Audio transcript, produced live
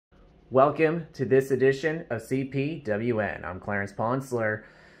Welcome to this edition of CPWN. I'm Clarence Ponsler.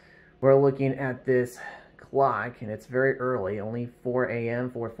 We're looking at this clock, and it's very early, only 4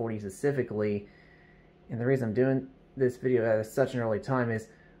 a.m., 4:40 specifically. And the reason I'm doing this video at such an early time is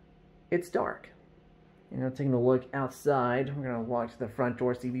it's dark. You know, taking a look outside, we're going to walk to the front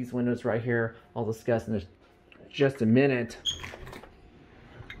door, see these windows right here. I'll discuss in just a minute.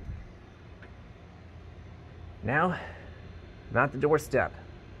 Now, I'm at the doorstep.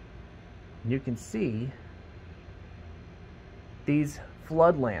 You can see these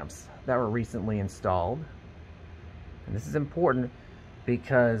flood lamps that were recently installed. And this is important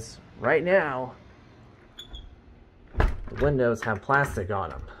because right now the windows have plastic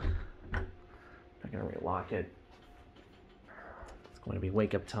on them. I'm going to relock it. It's going to be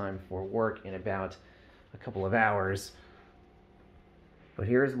wake up time for work in about a couple of hours. But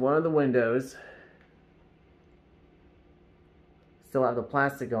here's one of the windows. Still have the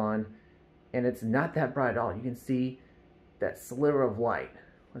plastic on. And it's not that bright at all. You can see that sliver of light.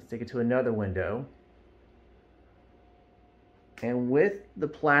 Let's take it to another window. And with the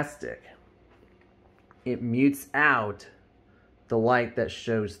plastic, it mutes out the light that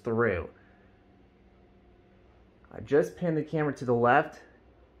shows through. I just pinned the camera to the left,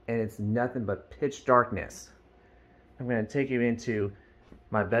 and it's nothing but pitch darkness. I'm going to take you into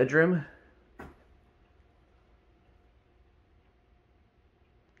my bedroom.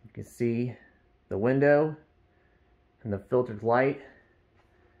 You can see the window and the filtered light.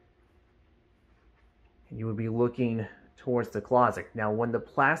 And you would be looking towards the closet. Now, when the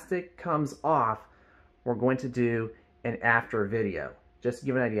plastic comes off, we're going to do an after video. Just to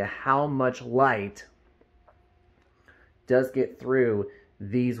give an idea how much light does get through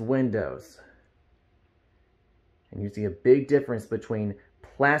these windows. And you see a big difference between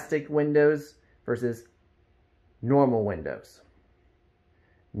plastic windows versus normal windows.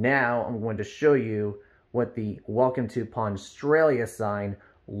 Now I'm going to show you what the Welcome to Ponstralia sign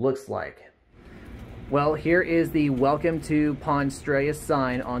looks like. Well, here is the Welcome to Ponstralia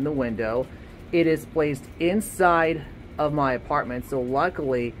sign on the window. It is placed inside of my apartment, so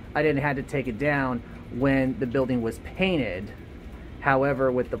luckily I didn't have to take it down when the building was painted.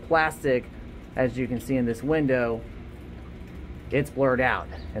 However, with the plastic, as you can see in this window, it's blurred out.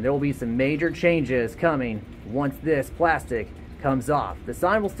 And there will be some major changes coming once this plastic comes off. The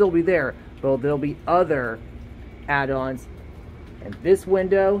sign will still be there, but there'll be other add-ons. And this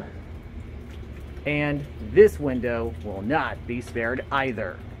window and this window will not be spared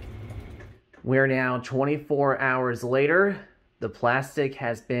either. We're now 24 hours later. The plastic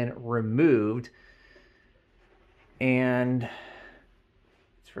has been removed, and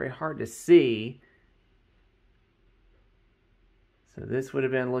it's very hard to see. So this would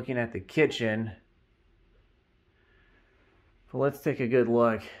have been looking at the kitchen. But let's take a good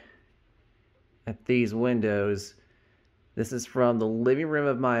look at these windows. This is from the living room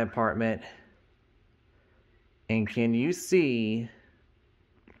of my apartment. And can you see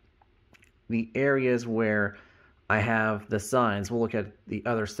the areas where I have the signs? We'll look at the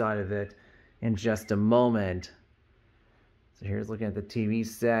other side of it in just a moment. So here's looking at the TV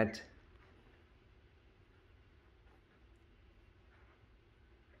set.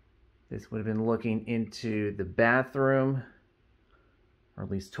 This would have been looking into the bathroom, or at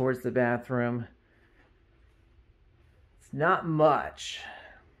least towards the bathroom. It's not much.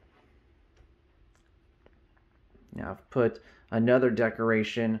 Now I've put another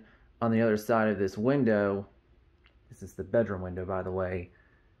decoration on the other side of this window. This is the bedroom window, by the way.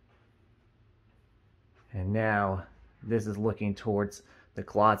 And now this is looking towards the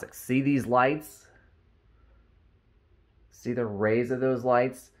closet. See these lights? See the rays of those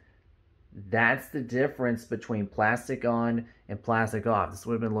lights? That's the difference between plastic on and plastic off. This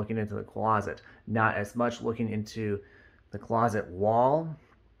would have been looking into the closet, not as much looking into the closet wall.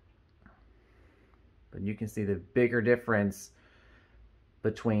 But you can see the bigger difference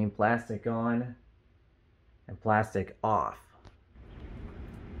between plastic on and plastic off.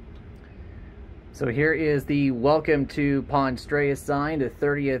 So here is the Welcome to Ponstralia sign, the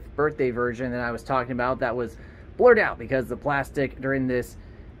 30th birthday version that I was talking about. That was blurred out because of the plastic during this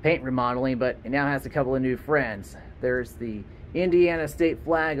paint remodeling, but it now has a couple of new friends. There's the Indiana state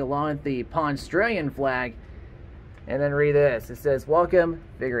flag along with the Ponstralian flag. And then read this. It says, welcome,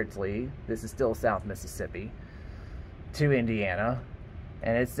 figuratively, this is still South Mississippi, to Indiana.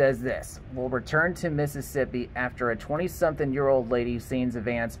 And it says this: we'll return to Mississippi after a 20-something-year-old lady sings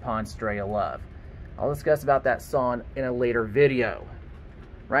Advance Ponstralia Love. I'll discuss about that song in a later video.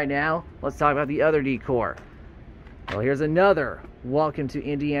 Right now, let's talk about the other decor. Well, here's another Welcome to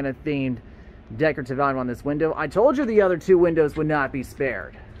Indiana themed decorative item on this window. I told you the other two windows would not be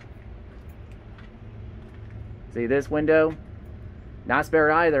spared. See, this window, not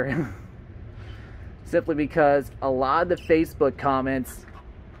spared either. Simply because a lot of the Facebook comments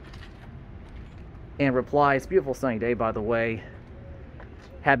and replies, beautiful sunny day by the way,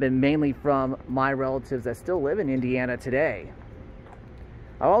 have been mainly from my relatives that still live in Indiana today.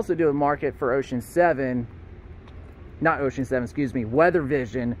 I also do a market for Weather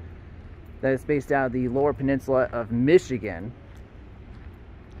Vision, that is based out of the Lower Peninsula of Michigan.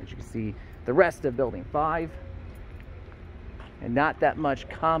 As you can see, the rest of Building 5, and not that much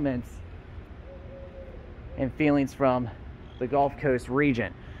comments and feelings from the Gulf Coast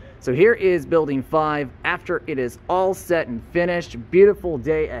region. So here is Building 5 after it is all set and finished. Beautiful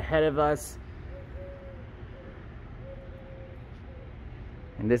day ahead of us.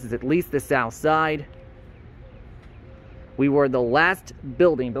 And this is at least the south side. We were the last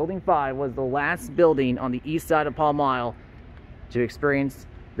building, Building 5 was the last building on the east side of Palm Isle to experience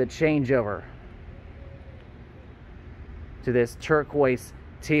the changeover to this turquoise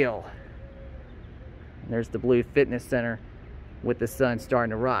teal. And there's the blue fitness center with the sun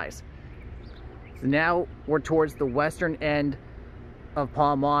starting to rise. So now we're towards the western end of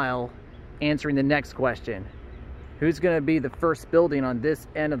Palm Isle, answering the next question. Who's going to be the first building on this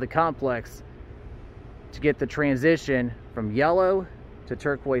end of the complex to get the transition from yellow to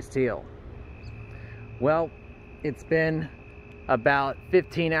turquoise teal? Well, it's been about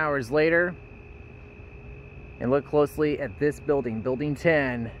 15 hours later, and look closely at this building, Building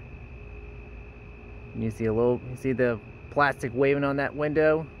 10. You see the plastic waving on that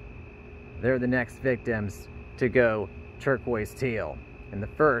window? They're the next victims to go turquoise teal, and the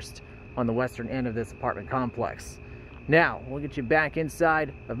first on the western end of this apartment complex. Now, we'll get you back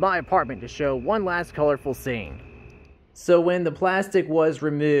inside of my apartment to show one last colorful scene. So when the plastic was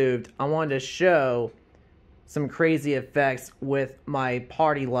removed, I wanted to show some crazy effects with my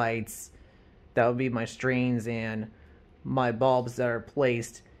party lights. That would be my strings and my bulbs that are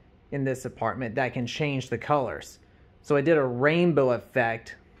placed in this apartment that can change the colors. So I did a rainbow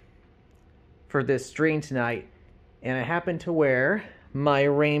effect for this stream tonight, and I happened to wear my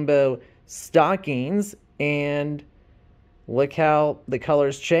rainbow stockings, and look how the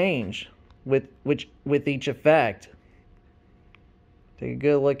colors change with each effect. Take a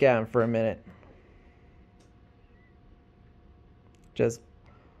good look at them for a minute. Just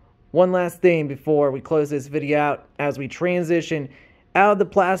one last thing before we close this video out, as we transition out of the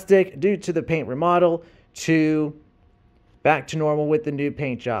plastic due to the paint remodel to back to normal with the new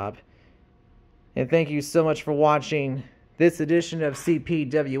paint job. And thank you so much for watching this edition of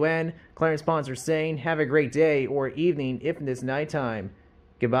CPWN. Clarence sponsor saying, have a great day or evening if it is nighttime.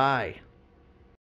 Goodbye.